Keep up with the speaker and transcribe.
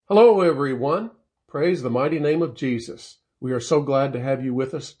Hello, everyone. Praise the mighty name of Jesus. We are so glad to have you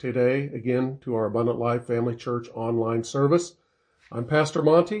with us today again to our Abundant Life Family Church online service. I'm Pastor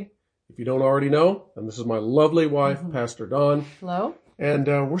Monty, if you don't already know, and this is my lovely wife, Pastor Dawn. Hello. And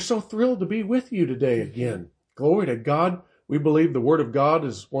we're so thrilled to be with you today again. Glory to God. We believe the Word of God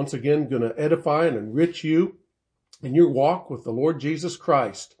is once again going to edify and enrich you in your walk with the Lord Jesus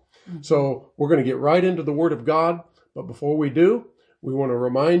Christ. So we're going to get right into the Word of God. But before we do, we want to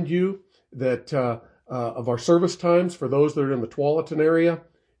remind you that of our service times for those that are in the Tualatin area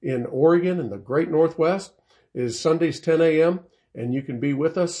in Oregon and the Great Northwest is Sundays 10 a.m. And you can be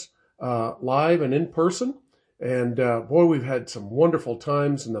with us live and in person. And boy, we've had some wonderful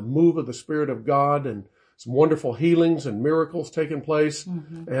times in the move of the Spirit of God and some wonderful healings and miracles taking place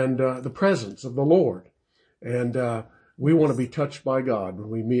and the presence of the Lord. And we want to be touched by God when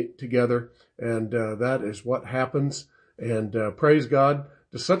we meet together. And that is what happens. And praise God,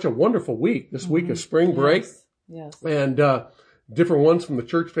 just such a wonderful week. This week of spring break. Yes. And different ones from the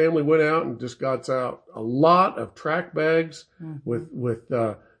church family went out and just got out a lot of track bags with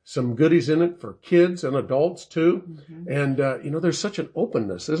some goodies in it for kids and adults too. And, there's such an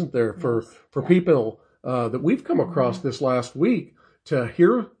openness, isn't there, for people that we've come across this last week to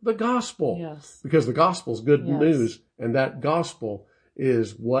hear the gospel. Yes. Because the gospel is good news, and that gospel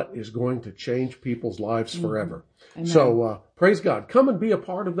is what is going to change people's lives forever. Amen. So praise God. Come and be a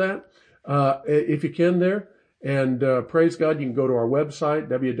part of that if you can there. And praise God, you can go to our website,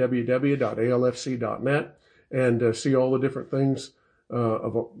 www.alfc.net, and see all the different things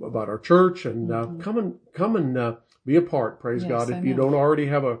about our church. And come and be a part, praise God, if you don't already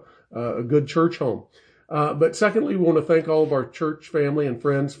have a good church home. But secondly, we want to thank all of our church family and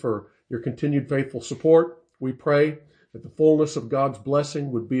friends for your continued faithful support. We pray that the fullness of God's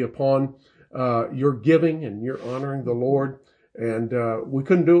blessing would be upon your giving and your honoring the Lord. And we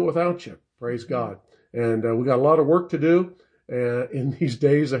couldn't do it without you. Praise God. And we got a lot of work to do in these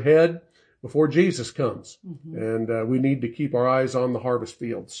days ahead before Jesus comes. And we need to keep our eyes on the harvest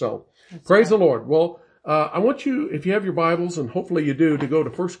field. So praise the Lord. Well, I want you, if you have your Bibles, and hopefully you do, to go to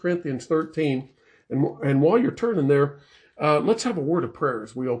 1 Corinthians 13. And while you're turning there, let's have a word of prayer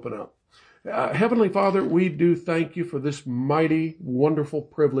as we open up. Heavenly Father, we do thank you for this mighty, wonderful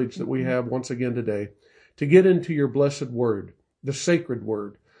privilege that we have once again today to get into your blessed word, the sacred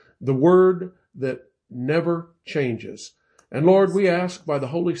word, the word that never changes. And Lord, we ask by the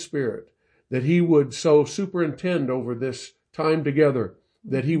Holy Spirit that he would so superintend over this time together,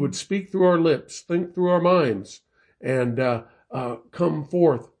 that he would speak through our lips, think through our minds, and come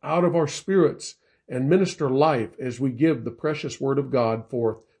forth out of our spirits and minister life as we give the precious word of God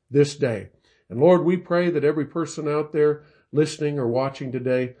forth this day. And Lord, we pray that every person out there listening or watching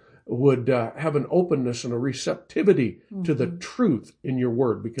today would have an openness and a receptivity to the truth in your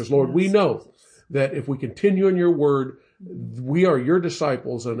word. Because Lord, we know that if we continue in your word, we are your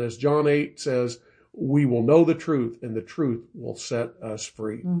disciples. And as John 8 says, we will know the truth and the truth will set us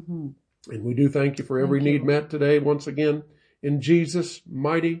free. And we do thank you for every need met today once again in Jesus'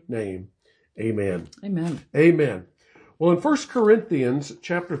 mighty name. Amen. Amen. Amen. Well, in 1 Corinthians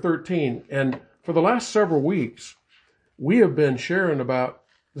chapter 13, and for the last several weeks, we have been sharing about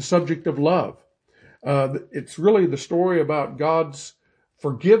the subject of love. It's really the story about God's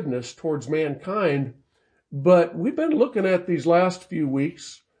forgiveness towards mankind, but we've been looking at these last few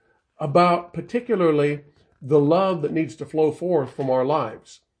weeks about particularly the love that needs to flow forth from our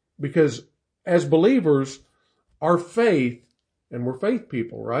lives. Because as believers, our faith, and we're faith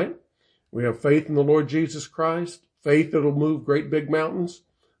people, right? We have faith in the Lord Jesus Christ, faith that'll move great big mountains.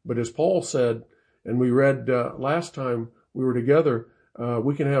 But as Paul said, and we read last time we were together,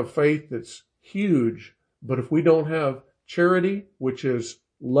 we can have faith that's huge, but if we don't have charity, which is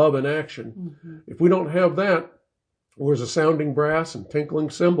love in action, if we don't have that, we're as a sounding brass and tinkling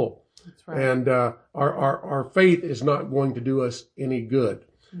cymbal. That's right. And our faith is not going to do us any good.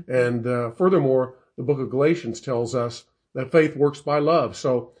 And furthermore, the book of Galatians tells us that faith works by love.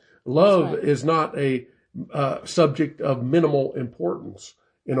 So love is not a subject of minimal importance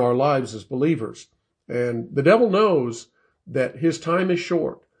in our lives as believers. And the devil knows that his time is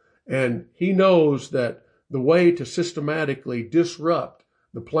short. And he knows that the way to systematically disrupt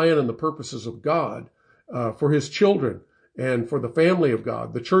the plan and the purposes of God for his children and for the family of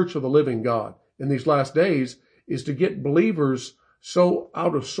God, the church of the living God in these last days, is to get believers so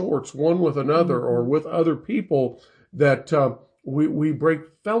out of sorts one with another or with other people that we break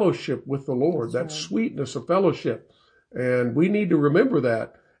fellowship with the Lord, that sweetness of fellowship. And we need to remember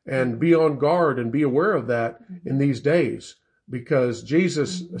that and be on guard and be aware of that in these days, because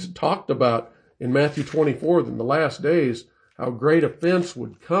Jesus talked about in Matthew 24 in the last days great offense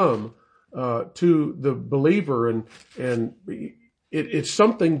would come to the believer, and it's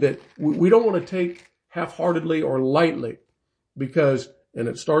something that we don't want to take half-heartedly or lightly, because, and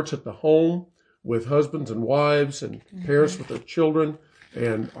it starts at the home with husbands and wives and parents with their children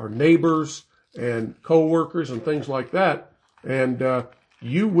and our neighbors and co-workers and things like that. And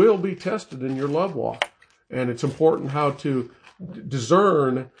you will be tested in your love walk. And it's important how to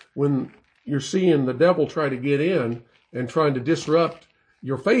discern when you're seeing the devil try to get in and trying to disrupt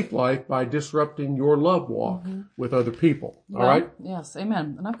your faith life by disrupting your love walk with other people. All right? Yes,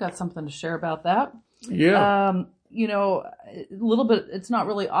 amen. And I've got something to share about that. Yeah. A little bit, it's not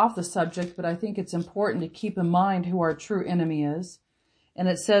really off the subject, but I think it's important to keep in mind who our true enemy is. And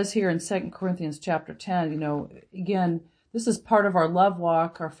it says here in 2 Corinthians chapter 10, again, this is part of our love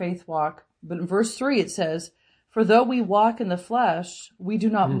walk, our faith walk. But in verse 3, it says, "For though we walk in the flesh, we do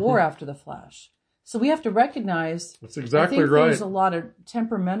not war after the flesh." So we have to recognize, that's exactly I think right. There's a lot of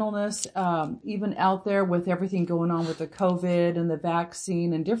temperamentalness, even out there with everything going on with the COVID and the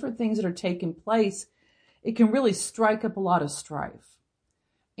vaccine and different things that are taking place. It can really strike up a lot of strife.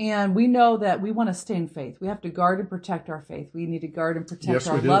 And we know that we want to stay in faith. We have to guard and protect our faith. We need to guard and protect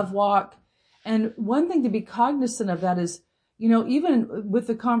our love walk. And one thing to be cognizant of that is, even with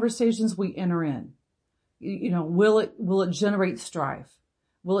the conversations we enter in, will it generate strife?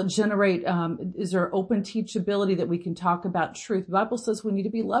 Will it generate, is there open teachability that we can talk about truth? The Bible says we need to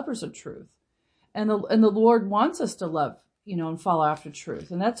be lovers of truth. And the Lord wants us to love, and follow after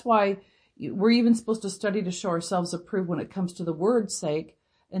truth. And that's why we're even supposed to study to show ourselves approved when it comes to the word's sake.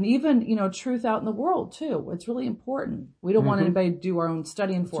 And even, truth out in the world too. It's really important. We don't want anybody to do our own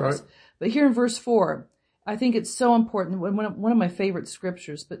studying for us. But here in verse 4, I think it's so important. One of my favorite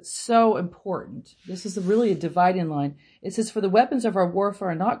scriptures, but so important. This is really a dividing line. It says, "For the weapons of our warfare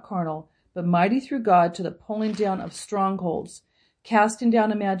are not carnal, but mighty through God to the pulling down of strongholds, casting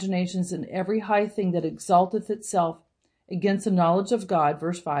down imaginations and every high thing that exalteth itself against the knowledge of God,"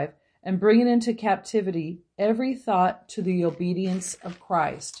 verse 5, "and bringing into captivity every thought to the obedience of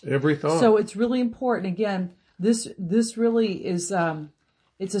Christ." Every thought. So it's really important. Again, this really is,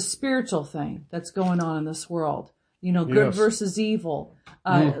 it's a spiritual thing that's going on in this world. Good versus evil,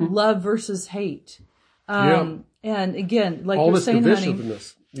 love versus hate. And again, like you're saying, honey,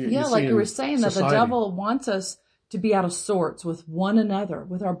 like you were saying, that the devil wants us to be out of sorts with one another,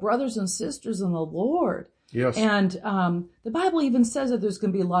 with our brothers and sisters in the Lord. Yes. And the Bible even says that there's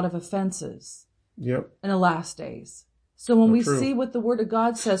going to be a lot of offenses in the last days. So when we see what the Word of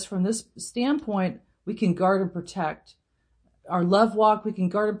God says from this standpoint, we can guard and protect our love walk. We can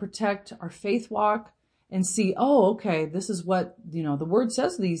guard and protect our faith walk and see, okay, this is what, the Word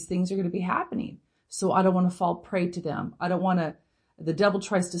says these things are going to be happening. So I don't want to fall prey to them. I don't want to, the devil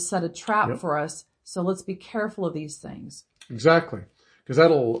tries to set a trap for us. So let's be careful of these things. Exactly. Because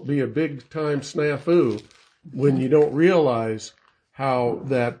that'll be a big time snafu when you don't realize how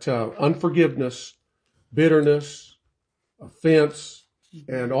that unforgiveness, bitterness, offense,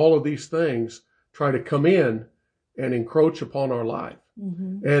 and all of these things try to come in and encroach upon our life.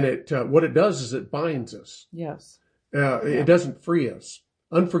 And what it does is it binds us. Yes. It doesn't free us.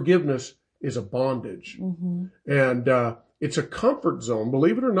 Unforgiveness is a bondage. And it's a comfort zone.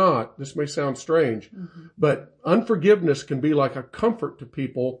 Believe it or not, this may sound strange, but unforgiveness can be like a comfort to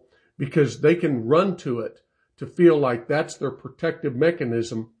people because they can run to it to feel like that's their protective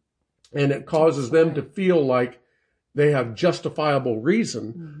mechanism, and it causes them to feel like they have justifiable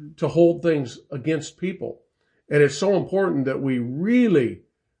reason to hold things against people. And it's so important that we really,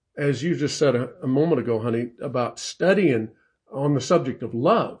 as you just said a moment ago, honey, about studying on the subject of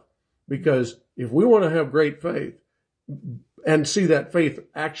love, because if we want to have great faith and see that faith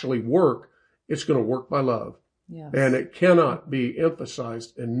actually work, it's going to work by love. Yes. And it cannot be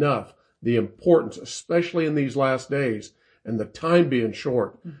emphasized enough, the importance, especially in these last days and the time being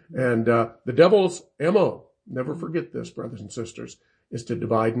short. And the devil's MO, never forget this, brothers and sisters, is to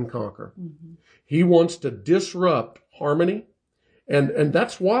divide and conquer. He wants to disrupt harmony. And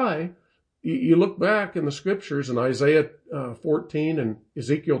that's why you look back in the scriptures in Isaiah 14 and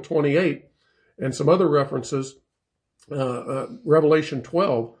Ezekiel 28 and some other references, Revelation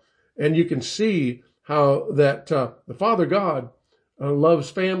 12, and you can see how that the Father God loves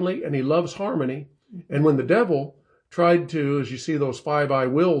family and he loves harmony. And when the devil tried to, as you see those 5 I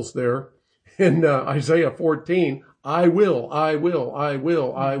wills there in Isaiah 14, I will.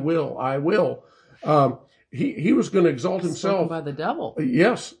 He was going to exalt himself. Spoken by the devil.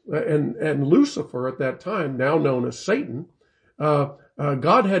 Yes. And Lucifer at that time, now known as Satan,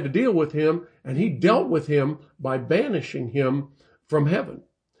 God had to deal with him, and he dealt with him by banishing him from heaven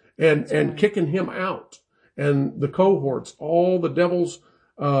and kicking him out. and the cohorts, all the devils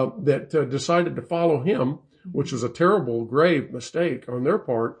that decided to follow him, which was a terrible, grave mistake on their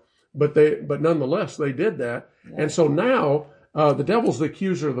part, but nonetheless they did that. Yes. And so now the devil's the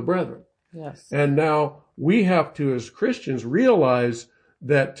accuser of the brethren. Yes. And now we have to, as Christians, realize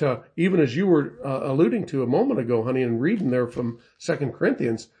that even as you were alluding to a moment ago, honey, and reading there from 2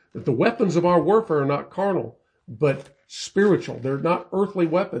 Corinthians, that the weapons of our warfare are not carnal, but spiritual. They're not earthly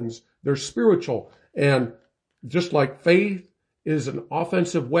weapons. They're spiritual. And just like faith is an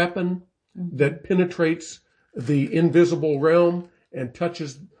offensive weapon that penetrates the invisible realm and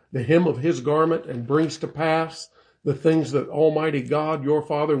touches the hem of his garment and brings to pass the things that Almighty God, your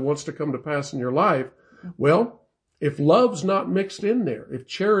Father, wants to come to pass in your life. Well, if love's not mixed in there, if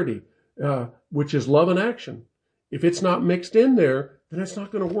charity, which is love in action, if it's not mixed in there, then it's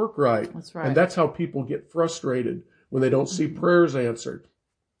not going to work right. That's right. And that's how people get frustrated when they don't see prayers answered.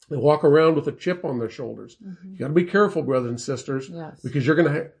 They walk around with a chip on their shoulders. You got to be careful, brothers and sisters, because you're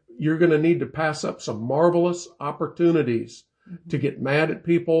going to need to pass up some marvelous opportunities to get mad at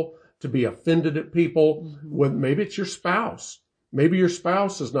people, to be offended at people. When maybe it's your spouse. Maybe your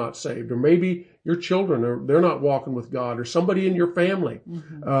spouse is not saved, or maybe your children they're not walking with God, or somebody in your family.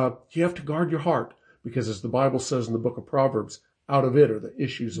 You have to guard your heart, because as the Bible says in the book of Proverbs, out of it are the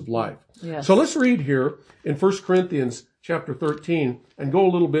issues of life. Yes. So let's read here in 1 Corinthians chapter 13 and go a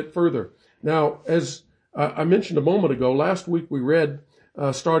little bit further. Now, as I mentioned a moment ago, last week we read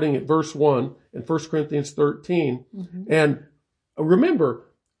starting at verse 1 in 1 Corinthians 13. And remember,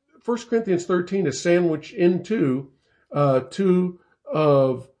 1 Corinthians 13 is sandwiched into two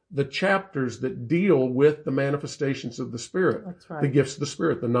of the chapters that deal with the manifestations of the Spirit. That's right. The gifts of the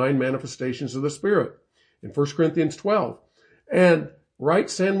Spirit, the 9 manifestations of the Spirit in 1 Corinthians 12. And right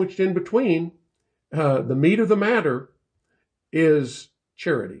sandwiched in between, the meat of the matter is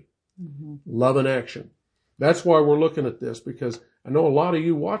charity, love in action. That's why we're looking at this, because I know a lot of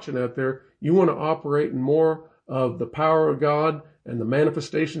you watching out there, you want to operate in more of the power of God and the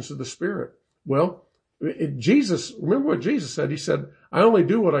manifestations of the Spirit. Well, remember what Jesus said? He said, I only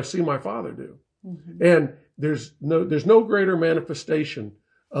do what I see my Father do. And there's no greater manifestation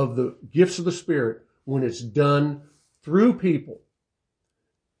of the gifts of the Spirit when it's done through people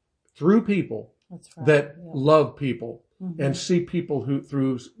That's right. that love people and see people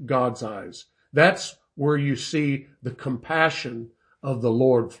through God's eyes. That's where you see the compassion of the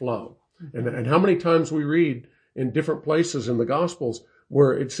Lord flow. And how many times we read in different places in the Gospels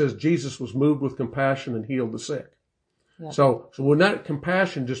where it says Jesus was moved with compassion and healed the sick. Yeah. So when that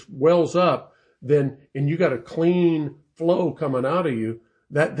compassion just wells up, and you got a clean flow coming out of you,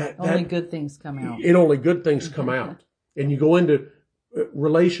 only good things come out. Only good things come out. And you go into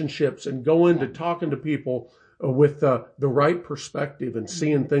relationships and go into talking to people with the right perspective and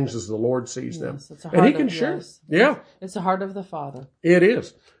seeing things as the Lord sees them. And he can share. Yes. Yeah. It's the heart of the Father. It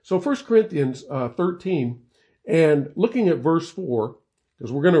is. So 1 Corinthians 13, and looking at verse 4,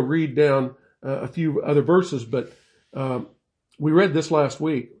 because we're going to read down a few other verses, but we read this last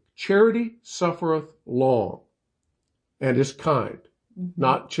week. Charity suffereth long and is kind.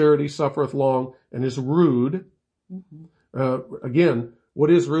 Not charity suffereth long and is rude. Again, what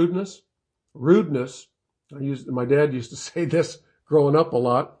is rudeness? Rudeness, my dad used to say this growing up a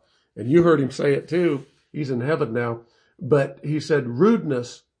lot, and you heard him say it too. He's in heaven now. But he said,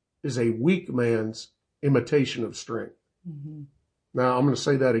 rudeness is a weak man's imitation of strength. Now, I'm going to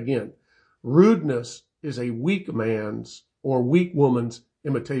say that again. Rudeness is a weak man's or weak woman's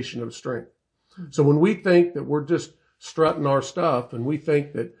imitation of strength. So when we think that we're just strutting our stuff and we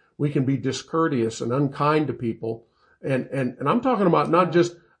think that we can be discourteous and unkind to people, and I'm talking about not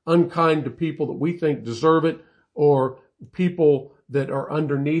just unkind to people that we think deserve it or people that are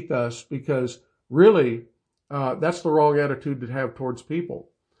underneath us, because really that's the wrong attitude to have towards people.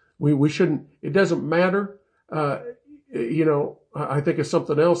 We shouldn't, it doesn't matter. I think of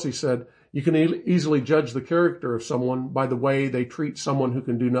something else he said. You can easily judge the character of someone by the way they treat someone who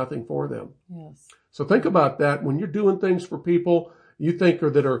can do nothing for them. Yes. So think about that. When you're doing things for people you think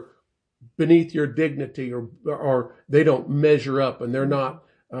that are beneath your dignity or they don't measure up and they're not,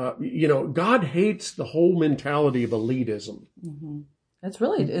 God hates the whole mentality of elitism. It's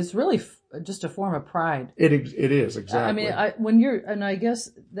really just a form of pride. It is, exactly. I mean, I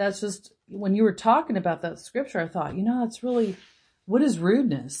guess that's just, when you were talking about that scripture, I thought, that's really, what is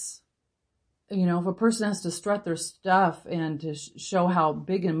rudeness? If a person has to strut their stuff and to show how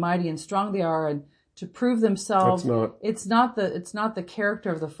big and mighty and strong they are and to prove themselves, it's not the character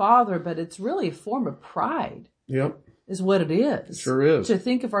of the Father, but it's really a form of pride. Yep. Is what it is. It sure is. To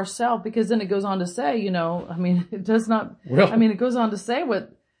think of ourselves, because then it goes on to say, it does not, it goes on to say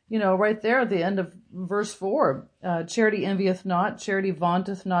what, right there at the end of verse 4, charity envieth not, charity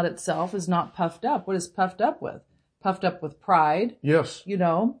vaunteth not itself, is not puffed up. What is puffed up with? Puffed up with pride. Yes.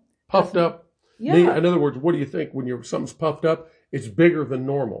 Puffed up. Yeah. In other words, what do you think when something's puffed up? It's bigger than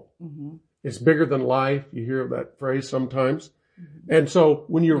normal. Mm-hmm. It's bigger than life. You hear that phrase sometimes. Mm-hmm. And so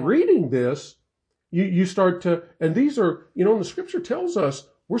when you're reading this, you start to, and these are, and the scripture tells us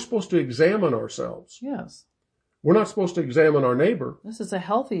we're supposed to examine ourselves. Yes. We're not supposed to examine our neighbor. This is a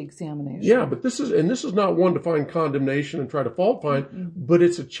healthy examination. Yeah, but this is not one to find condemnation and try to fault find, but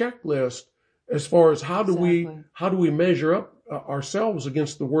it's a checklist as far as how do we measure up ourselves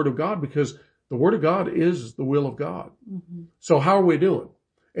against the Word of God, because the Word of God is the will of God. Mm-hmm. So how are we doing?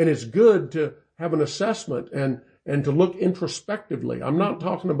 And it's good to have an assessment and to look introspectively. I'm not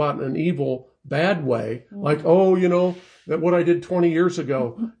talking about in an evil, bad way, like, that what I did 20 years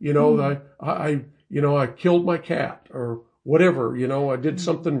ago, I killed my cat or whatever, I did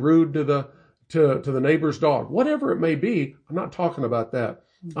something rude to the neighbor's dog, whatever it may be. I'm not talking about that.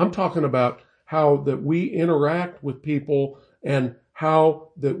 I'm talking about how that we interact with people and how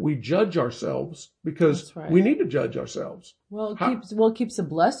that we judge ourselves, because we need to judge ourselves. Well, it keeps the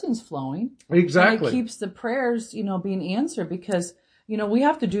blessings flowing. Exactly. And it keeps the prayers, being answered, because, we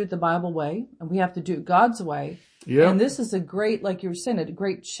have to do it the Bible way and we have to do it God's way. Yeah. And this is a great, like you were saying, a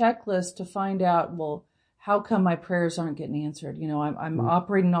great checklist to find out, well, how come my prayers aren't getting answered? I'm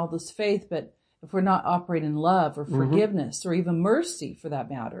operating all this faith, but if we're not operating in love or forgiveness or even mercy for that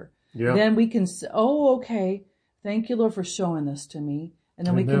matter, then we can say, okay, thank you, Lord, for showing this to me. And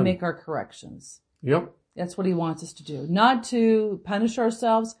then we can make our corrections. Yep. That's what he wants us to do. Not to punish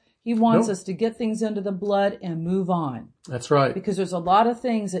ourselves. He wants us to get things into the blood and move on. That's right. Because there's a lot of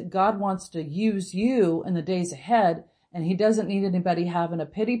things that God wants to use you in the days ahead, and he doesn't need anybody having a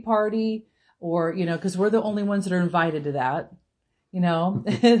pity party or, because we're the only ones that are invited to that.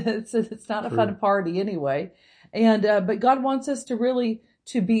 It's not a fun party anyway. And, but God wants us to really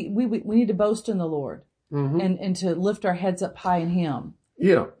we need to boast in the Lord and to lift our heads up high in him.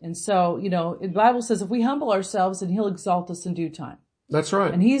 Yeah. And so, the Bible says if we humble ourselves, then he'll exalt us in due time. That's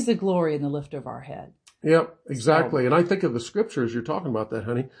right. And he's the glory and the lift of our head. Yep, exactly. And I think of the scriptures, you're talking about that,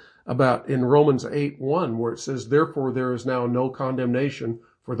 honey, about in Romans 8:1, where it says, therefore there is now no condemnation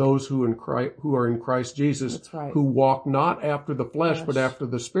for those who are in Christ Jesus, who walk not after the flesh, but after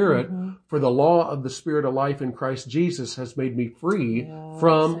the Spirit. For the law of the Spirit of life in Christ Jesus has made me free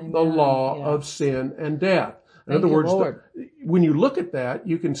from the law of sin and death. In other words, when you look at that,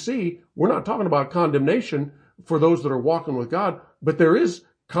 you can see we're not talking about condemnation for those that are walking with God, but there is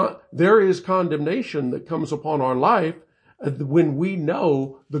condemnation that comes upon our life when we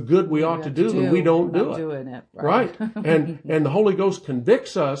know the good we ought to do and we don't do it. Doing it, right? And the Holy Ghost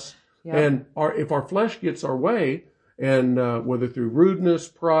convicts us, and if our flesh gets our way, and whether through rudeness,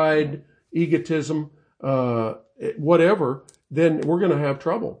 pride, egotism, whatever, then we're going to have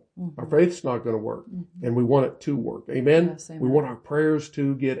trouble. Our faith's not going to work, and we want it to work. Amen? Yes, amen. We want our prayers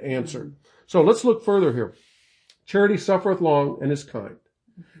to get answered. So let's look further here. Charity suffereth long and is kind.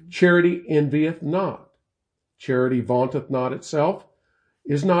 Charity envieth not. Charity vaunteth not itself,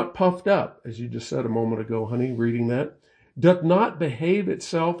 is not puffed up, as you just said a moment ago, honey, reading that. Doth not behave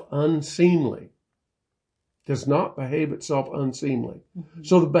itself unseemly. Does not behave itself unseemly.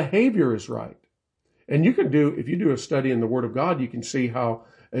 So the behavior is right. And if you do a study in the Word of God, you can see how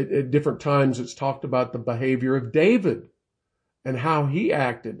at different times it's talked about the behavior of David and how he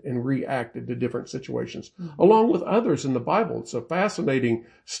acted and reacted to different situations, along with others in the Bible. It's a fascinating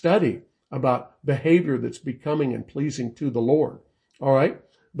study about behavior that's becoming and pleasing to the Lord. All right?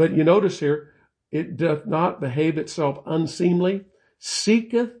 But you notice here, it doth not behave itself unseemly,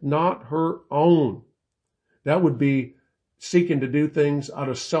 seeketh not her own. That would be seeking to do things out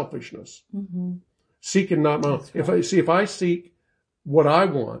of selfishness. Seeking not my own. If I seek what I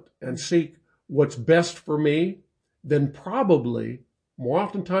want and seek what's best for me, then probably, more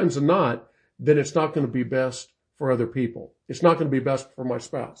oftentimes than not, then it's not going to be best for other people. It's not going to be best for my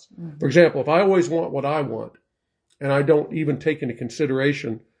spouse. For example, if I always want what I want, and I don't even take into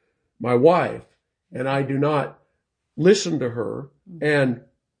consideration my wife, and I do not listen to her, and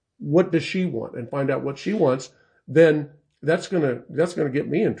what does she want, and find out what she wants, then that's going to get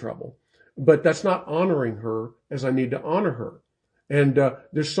me in trouble. But that's not honoring her as I need to honor her. And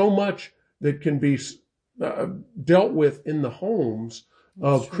there's so much that can be dealt with in the homes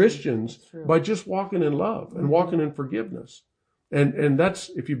of Christians by just walking in love and walking in forgiveness. And that's,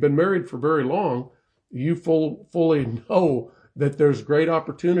 if you've been married for very long, you fully know that there's great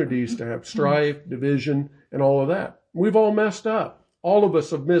opportunities to have strife, division, and all of that. We've all messed up. All of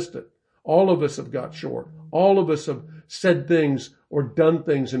us have missed it. All of us have got short. All of us have said things or done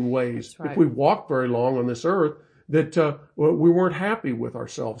things in ways, if we walked very long on this earth, that we weren't happy with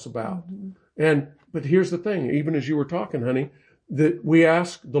ourselves about. But here's the thing, even as you were talking, honey, that we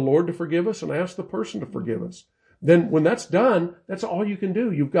ask the Lord to forgive us and ask the person to forgive us. Then when that's done, that's all you can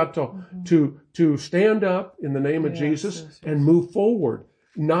do. You've got to stand up in the name of Jesus and move forward,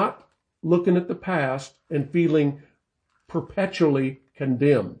 not looking at the past and feeling perpetually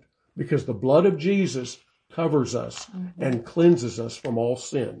condemned, because the blood of Jesus covers us and cleanses us from all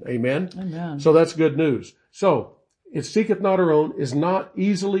sin. Amen? Amen. So that's good news. So, it seeketh not her own, is not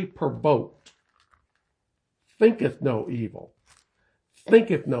easily provoked, thinketh no evil.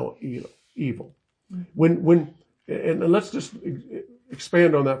 Thinketh no evil. And let's just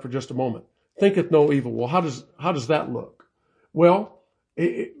expand on that for just a moment. Thinketh no evil. Well, how does that look? Well,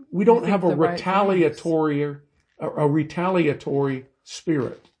 we don't have a retaliatory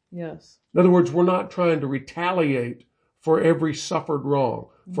spirit. Yes. In other words, we're not trying to retaliate for every suffered wrong,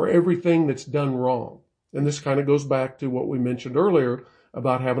 for everything that's done wrong. And this kind of goes back to what we mentioned earlier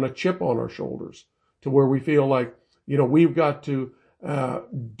about having a chip on our shoulders, to where we feel like, we've got to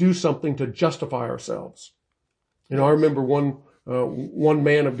do something to justify ourselves. I remember one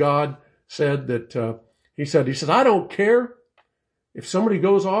man of God said that he said, I don't care if somebody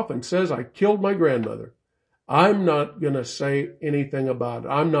goes off and says I killed my grandmother. I'm not going to say anything about it.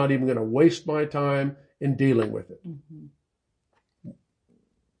 I'm not even going to waste my time in dealing with it.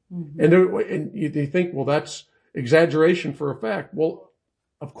 And you think, well, that's exaggeration for effect. Well,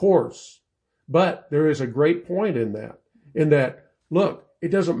 of course. But there is a great point in that, look, it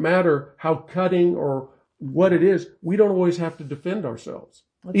doesn't matter how cutting or what it is. We don't always have to defend ourselves.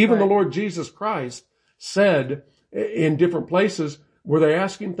 Even the Lord Jesus Christ said in different places where they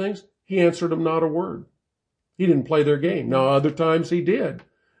asked him things, he answered them not a word. He didn't play their game. Now, other times he did,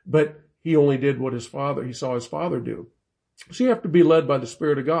 but he only did what he saw his Father do. So you have to be led by the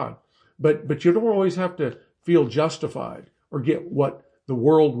Spirit of God. But you don't always have to feel justified or get what the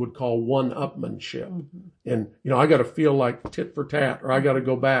world would call one-upmanship. And, I got to feel like tit for tat, or I got to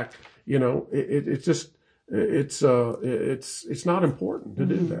go back. It's not important to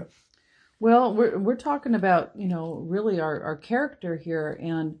do that. Well, we're talking about, really our character here,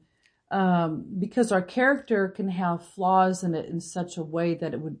 and because our character can have flaws in it in such a way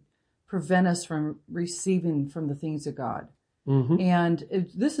that it would prevent us from receiving from the things of God. And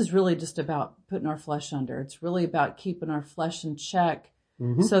this is really just about putting our flesh under. It's really about keeping our flesh in check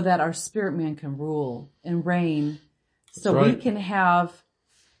so that our spirit man can rule and reign. So we can have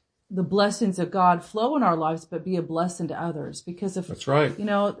the blessings of God flow in our lives, but be a blessing to others. Because that's right.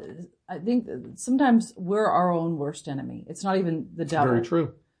 I think that sometimes we're our own worst enemy. It's not even the devil. Very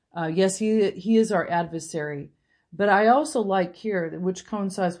true. Yes, he is our adversary. But I also like here, which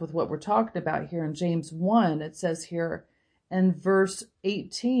coincides with what we're talking about here in James 1, it says here in verse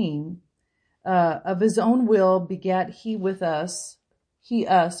 18, of his own will begat he us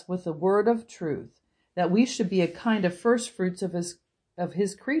with the word of truth, that we should be a kind of first fruits of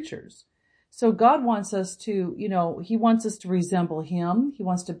his creatures. So God wants us to, he wants us to resemble him. He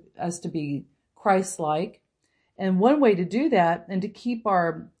wants us to be Christ-like. And one way to do that and to keep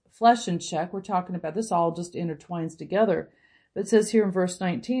our flesh in check, we're talking about this all just intertwines together. But it says here in verse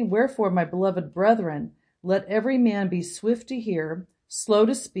 19, wherefore, my beloved brethren, let every man be swift to hear, slow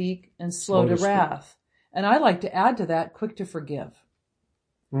to speak, and slow to wrath. And I like to add to that, quick to forgive.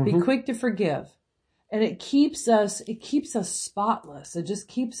 Be quick to forgive. And it keeps us spotless. It just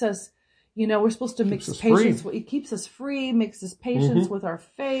keeps us, we're supposed to mix patience. It keeps us free, mixes patience with our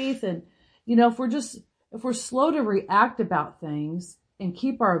faith. And, if we're slow to react about things and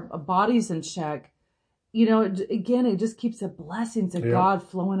keep our bodies in check, again, it just keeps the blessings of God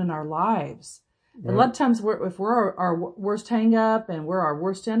flowing in our lives. A lot of times if we're our worst hang up and we're our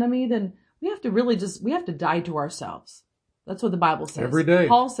worst enemy, then we have to die to ourselves. That's what the Bible says. Every day.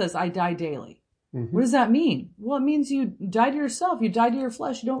 Paul says, I die daily. What does that mean? Well, it means you die to yourself. You die to your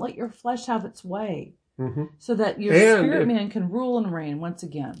flesh. You don't let your flesh have its way. So that your spirit man can rule and reign once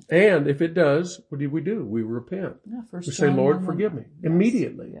again. And if it does, what do? We repent. Yeah, we say, Lord, forgive me. Yes.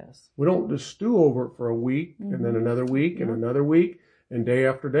 Immediately. Yes. We don't just stew over it for a week and then another week and another week and day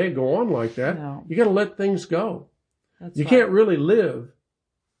after day go on like that. No. You got to let things go. You can't really live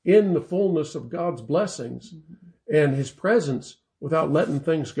in the fullness of God's blessings and his presence without letting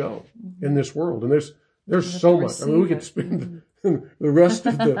things go in this world. And there's so much. I mean, we could spend the rest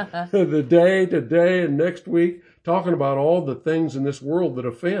of the day today and next week talking about all the things in this world that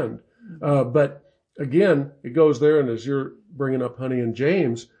offend. But again, it goes there, and as you're bringing up, honey, and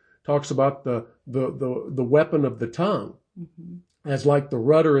James talks about the weapon of the tongue as like the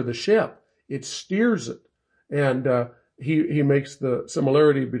rudder of the ship. It steers it And he makes the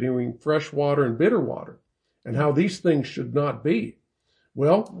similarity between fresh water and bitter water and how these things should not be.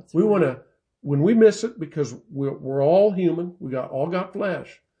 Well, we want to, when we miss it, because we're all human, all got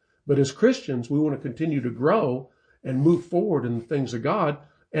flesh. But as Christians, we want to continue to grow and move forward in the things of God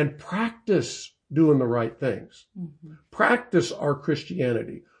and practice doing the right things. Mm-hmm. Practice our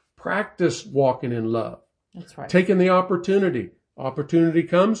Christianity. Practice walking in love. That's right. Taking the opportunity. Opportunity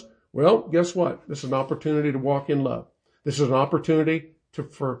comes. Well, guess what? This is an opportunity to walk in love. This is an opportunity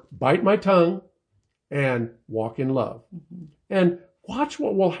to bite my tongue and walk in love. Mm-hmm. And watch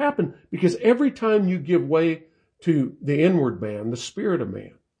what will happen, because every time you give way to the inward man, the spirit of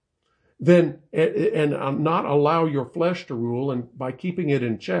man, then and not allow your flesh to rule, and by keeping it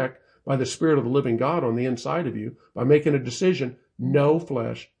in check by the Spirit of the living God on the inside of you, by making a decision, no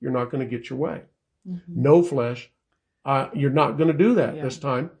flesh, you're not going to get your way. Mm-hmm. No flesh, you're not going to do that this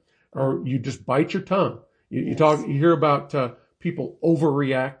time, or you just bite your tongue. You hear about people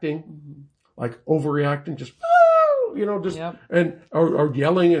overreacting, like overreacting, just or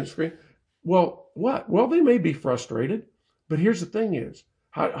yelling and screaming. Well, what? Well, they may be frustrated, but here's the thing: is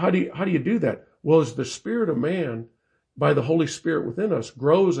how do you do that? Well, as the spirit of man, by the Holy Spirit within us,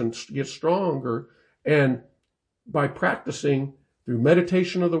 grows and gets stronger, and by practicing through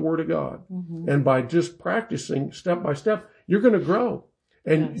meditation of the Word of God, and by just practicing step by step, you're going to grow,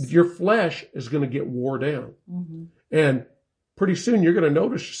 and your flesh is going to get wore down, and pretty soon you're going to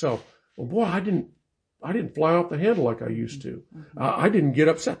notice yourself, well, boy, I didn't fly off the handle like I used to. I didn't get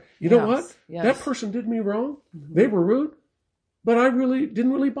upset. You know what? Yes. That person did me wrong. They were rude, but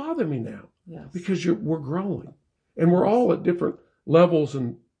didn't really bother me now, because we're growing, and we're all at different levels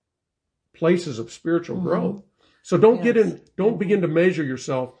and places of spiritual growth. So don't begin to measure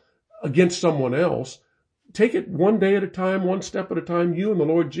yourself against someone else. Take it one day at a time, one step at a time, you and the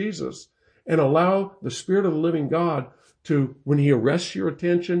Lord Jesus, and allow the Spirit of the living God to, when He arrests your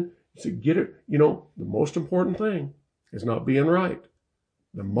attention, to get it. The most important thing is not being right.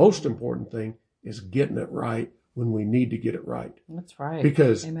 The most important thing is getting it right when we need to get it right. That's right.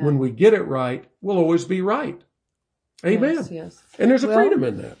 Because when we get it right, we'll always be right. Amen. Yes. And there's a freedom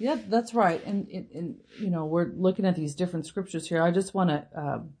in that. Yeah, that's right. And we're looking at these different scriptures here. I just want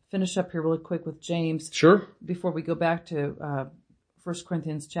to finish up here really quick with James. Sure. Before we go back to 1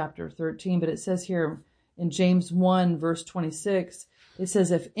 Corinthians chapter 13. But it says here in James 1, verse 26, it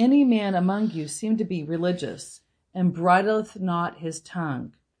says, if any man among you seem to be religious, and bridleth not his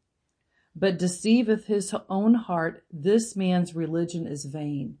tongue, but deceiveth his own heart, this man's religion is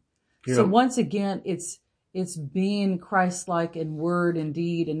vain. Yeah. So once again, it's being Christ-like in word and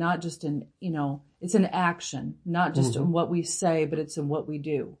deed, and not just in, it's an action, not just in what we say, but it's in what we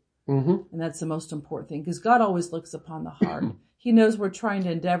do. And that's the most important thing, because God always looks upon the heart. He knows we're trying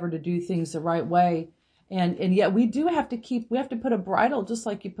to endeavor to do things the right way. And yet we have to put a bridle, just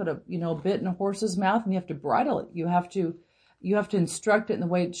like you put a bit in a horse's mouth, and you have to bridle it. You have to instruct it in the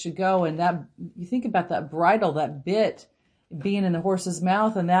way it should go. And that, you think about that bridle, that bit being in the horse's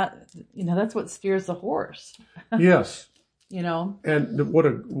mouth, and that, that's what steers the horse. Yes. And what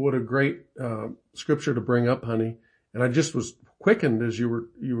a great scripture to bring up, honey. And I just was quickened as you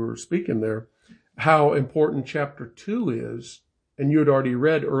were speaking there, how important chapter 2 is. And you had already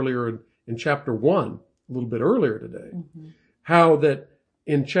read earlier in chapter 1, a little bit earlier today, how that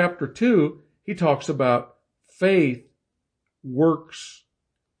in chapter 2, he talks about faith works.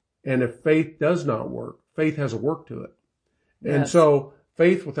 And if faith does not work, faith has a work to it. And so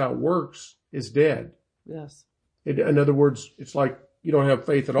faith without works is dead. Yes. In other words, it's like you don't have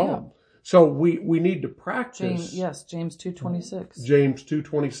faith at all. So we need to practice. James 2:26. James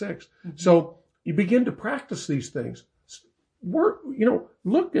 2:26. So you begin to practice these things.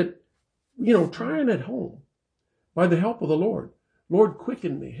 Look at, trying at home by the help of the Lord. Lord,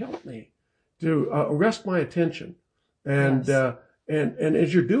 quicken me, help me to arrest my attention. And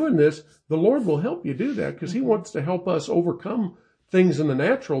as you're doing this, the Lord will help you do that, because He wants to help us overcome things in the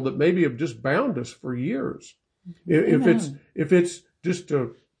natural that maybe have just bound us for years. If it's just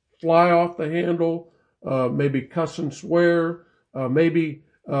to fly off the handle, maybe cuss and swear, maybe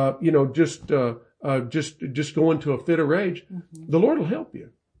just go into a fit of rage, the Lord will help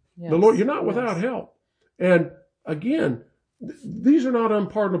you. Yes. The Lord, you're not without help. And again, these are not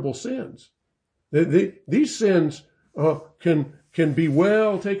unpardonable sins. These sins can be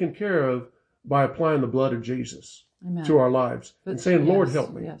well taken care of by applying the blood of Jesus to our lives and saying, Lord,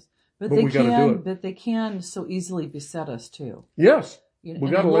 help me. Yes. But we got to do it. But they can so easily beset us too. Yes.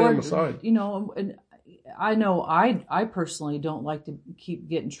 We got to lay them aside. And I know I personally don't like to keep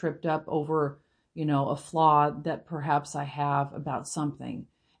getting tripped up over, a flaw that perhaps I have about something.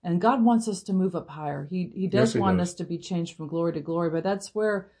 And God wants us to move up higher. He does want us to be changed from glory to glory, but that's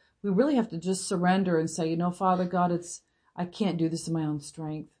where we really have to just surrender and say, Father God, I can't do this in my own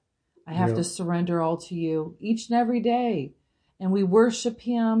strength. I have to surrender all to you each and every day. And we worship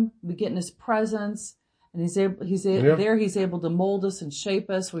him. We get in his presence, and he's able to mold us and shape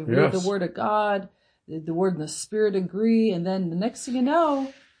us. We read the word of God, the word and the spirit agree. And then the next thing you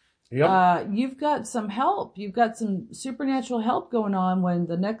know, you've got some help. You've got some supernatural help going on when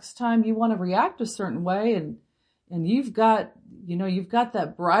the next time you want to react a certain way, and you've got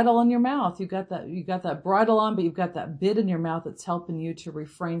that bridle in your mouth. You've got that bridle on, but you've got that bit in your mouth that's helping you to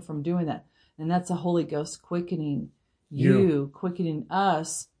refrain from doing that. And that's the Holy Ghost quickening quickening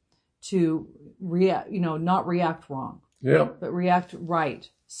us to react, not react wrong, but react right.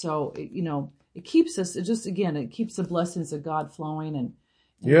 So, it keeps us, it keeps the blessings of God flowing, and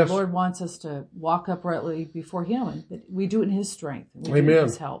the Lord wants us to walk uprightly before him, and we do it in his strength. And we do it in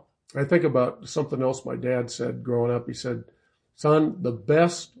his help. I think about something else my dad said growing up. He said, son, the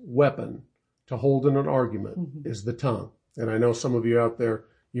best weapon to hold in an argument is the tongue. And I know some of you out there,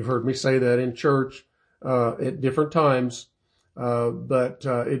 you've heard me say that in church at different times, but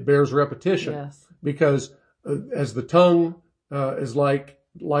it bears repetition because as the tongue is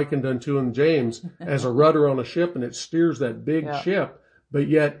likened unto in James as a rudder on a ship, and it steers that big ship, but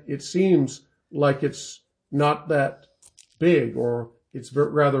yet it seems like it's not that big, or it's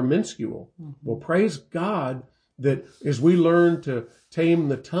rather minuscule. Well, praise God that as we learn to tame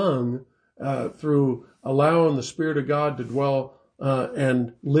the tongue through allowing the Spirit of God to dwell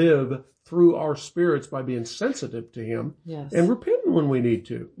and live through our spirits by being sensitive to him and repenting when we need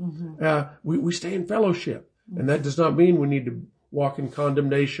to. We stay in fellowship. And that does not mean we need to walk in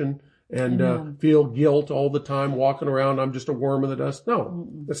condemnation and feel guilt all the time, walking around, I'm just a worm in the dust. No,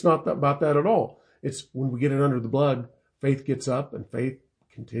 it's not about that at all. It's when we get it under the blood, faith gets up and faith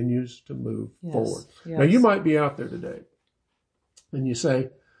continues to move forward. Now, you might be out there today and you say,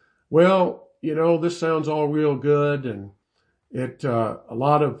 well, this sounds all real good, and a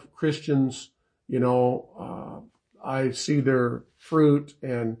lot of Christians, I see their fruit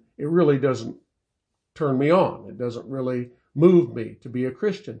and it really doesn't turn me on. It doesn't really move me to be a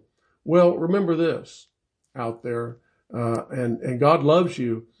Christian. Well, remember this out there, and God loves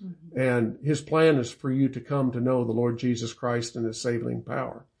you, and his plan is for you to come to know the Lord Jesus Christ and his saving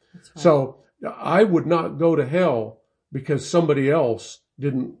power. Right. So I would not go to hell because somebody else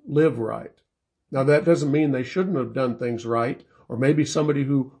didn't live right. Now, that doesn't mean they shouldn't have done things right, or maybe somebody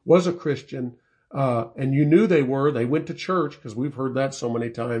who was a Christian and you knew they went to church, because we've heard that so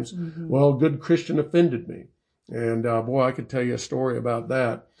many times. Well, a good Christian offended me. And boy, I could tell you a story about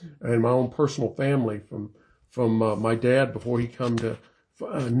that and my own personal family from my dad before he come to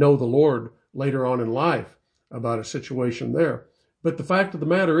know the Lord later on in life about a situation there. But the fact of the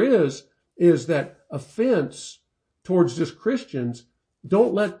matter is that offense towards just Christians,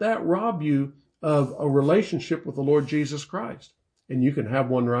 don't let that rob you of a relationship with the Lord Jesus Christ. And you can have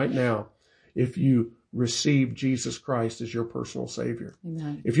one right now if you receive Jesus Christ as your personal Savior.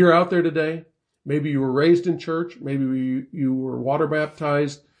 Amen. If you're out there today, maybe you were raised in church, maybe you were water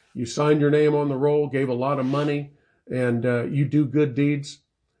baptized, you signed your name on the roll, gave a lot of money, and you do good deeds.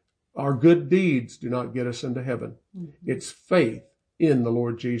 Our good deeds do not get us into heaven. It's faith in the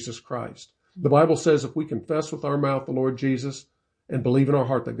Lord Jesus Christ. The Bible says if we confess with our mouth the Lord Jesus and believe in our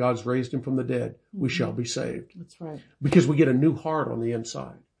heart that God's raised him from the dead, we shall be saved. That's right. Because we get a new heart on the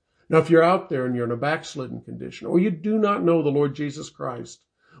inside. Now, if you're out there and you're in a backslidden condition, or you do not know the Lord Jesus Christ,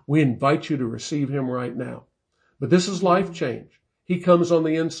 we invite you to receive him right now. But this is life change. He comes on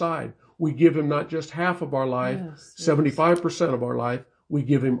the inside. We give him not just half of our life, 75% of our life. We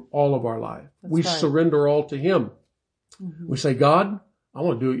give him all of our life. We surrender all to him. We say, God, I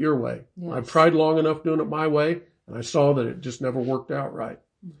want to do it your way. I've tried long enough doing it my way, and I saw that it just never worked out right.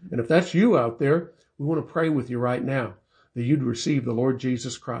 And if that's you out there, we want to pray with you right now that you'd receive the Lord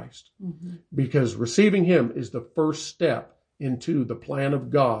Jesus Christ. Because receiving him is the first step into the plan of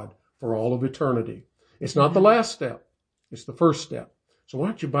God for all of eternity. It's not the last step. It's the first step. So why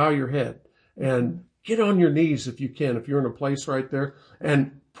don't you bow your head and get on your knees if you can, if you're in a place right there,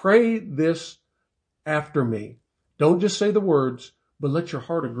 and pray this after me. Don't just say the words, but let your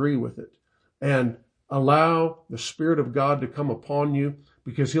heart agree with it. And allow the Spirit of God to come upon you,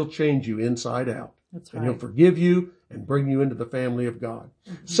 because he'll change you inside out. That's right. And he'll forgive you and bring you into the family of God.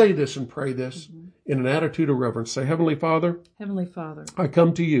 Say this and pray this in an attitude of reverence. Say, Heavenly Father. Heavenly Father. I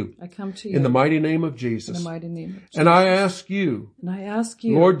come to you. I come to you. In the mighty name of Jesus. In the mighty name of Jesus. And I ask you. And I ask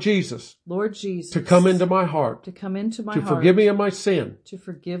you. Lord Jesus. Lord Jesus. To come into my heart. To come into my heart. To forgive me of my sin. To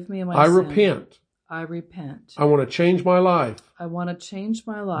forgive me of my sin. I repent. I repent. I want to change my life I want to change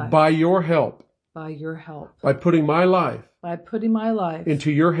my life by your help, by your help, by putting my life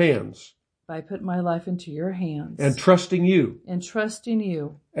into your hands, by putting my life into your hands, and trusting you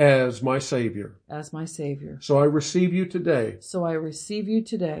as my Savior. So I receive you today.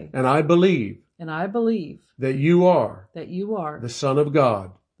 And I believe that you are the Son of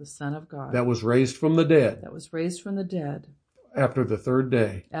God, that was raised from the dead after the third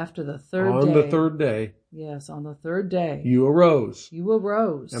day. On the third day. Yes, on the third day. You arose.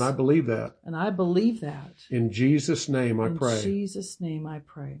 And I believe that. In Jesus' name I pray. In Jesus' name I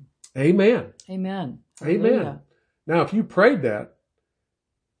pray. Amen. Amen. Amen. Now, if you prayed that,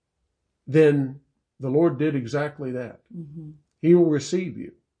 then the Lord did exactly that. Mm-hmm. He will receive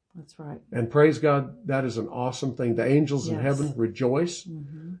you. That's right. And praise God, that is an awesome thing. The angels in heaven rejoice.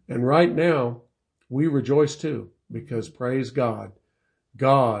 Mm-hmm. And right now, we rejoice too, because praise God,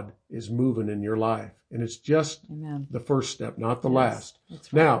 God is moving in your life. And it's just the first step, not the last.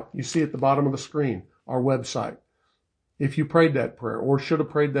 That's right. Now, you see at the bottom of the screen, our website. If you prayed that prayer or should have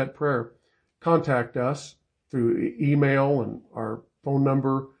prayed that prayer, contact us through email, and our phone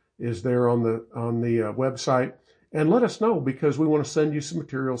number is there on the website. And let us know, because we want to send you some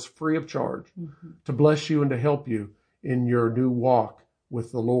materials free of charge to bless you and to help you in your new walk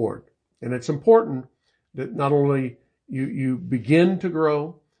with the Lord. And it's important that not only you begin to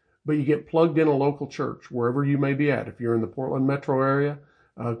grow, but you get plugged in a local church, wherever you may be at. If you're in the Portland metro area,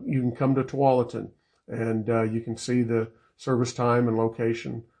 you can come to Tualatin, and you can see the service time and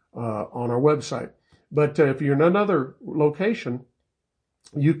location on our website. But if you're in another location,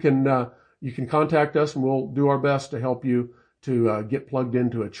 you can contact us, and we'll do our best to help you to get plugged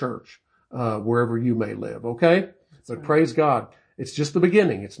into a church wherever you may live. Okay? But praise God. It's just the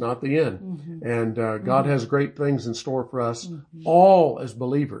beginning. It's not the end. Mm-hmm. And God has great things in store for us, all as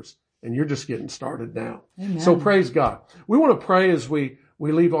believers. And you're just getting started now. Amen. So praise God. We want to pray as we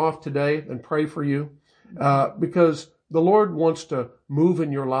leave off today, and pray for you because the Lord wants to move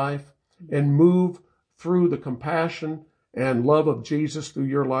in your life and move through the compassion and love of Jesus through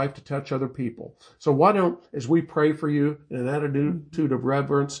your life to touch other people. So why don't, as we pray for you in an attitude of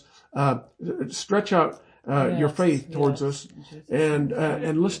reverence, stretch out your faith towards us,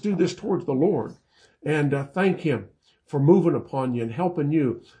 and let's do this towards the Lord, and thank Him for moving upon you and helping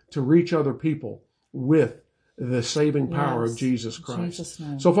you to reach other people with the saving power of Jesus Christ.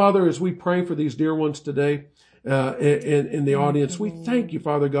 So, Father, as we pray for these dear ones today in the audience, we thank you,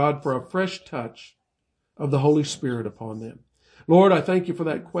 Father God, for a fresh touch of the Holy Spirit upon them. Lord, I thank you for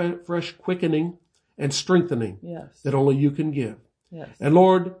that fresh quickening and strengthening that only you can give. Yes. And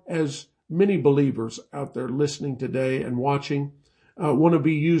Lord, as many believers out there listening today and watching want to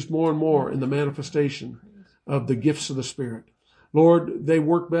be used more and more in the manifestation of the gifts of the Spirit. Lord, they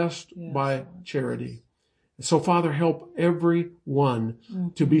work best by charity. So, Father, help everyone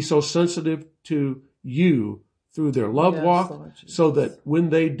to be so sensitive to you through their love walk, so that when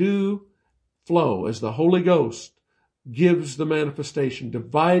they do flow, as the Holy Ghost gives the manifestation,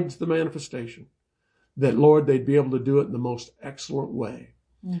 divides the manifestation, that, Lord, they'd be able to do it in the most excellent way.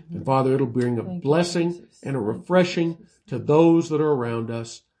 Mm-hmm. And Father, it'll bring a blessing and a refreshing to those that are around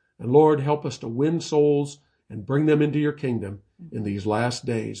us. And Lord, help us to win souls and bring them into your kingdom in these last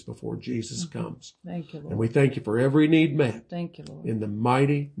days before Jesus comes. Thank you, Lord. And we thank you for every need met. Thank you, Lord. In the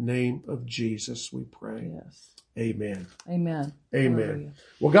mighty name of Jesus, we pray. Yes. Amen. Amen. Amen. Hallelujah.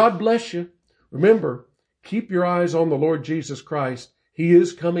 Well, God bless you. Remember, keep your eyes on the Lord Jesus Christ. He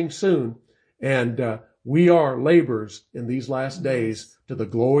is coming soon. And we are laborers in these last days to the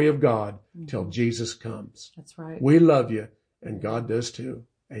glory of God till Jesus comes. That's right. We love you, and God does too.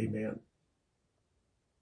 Amen.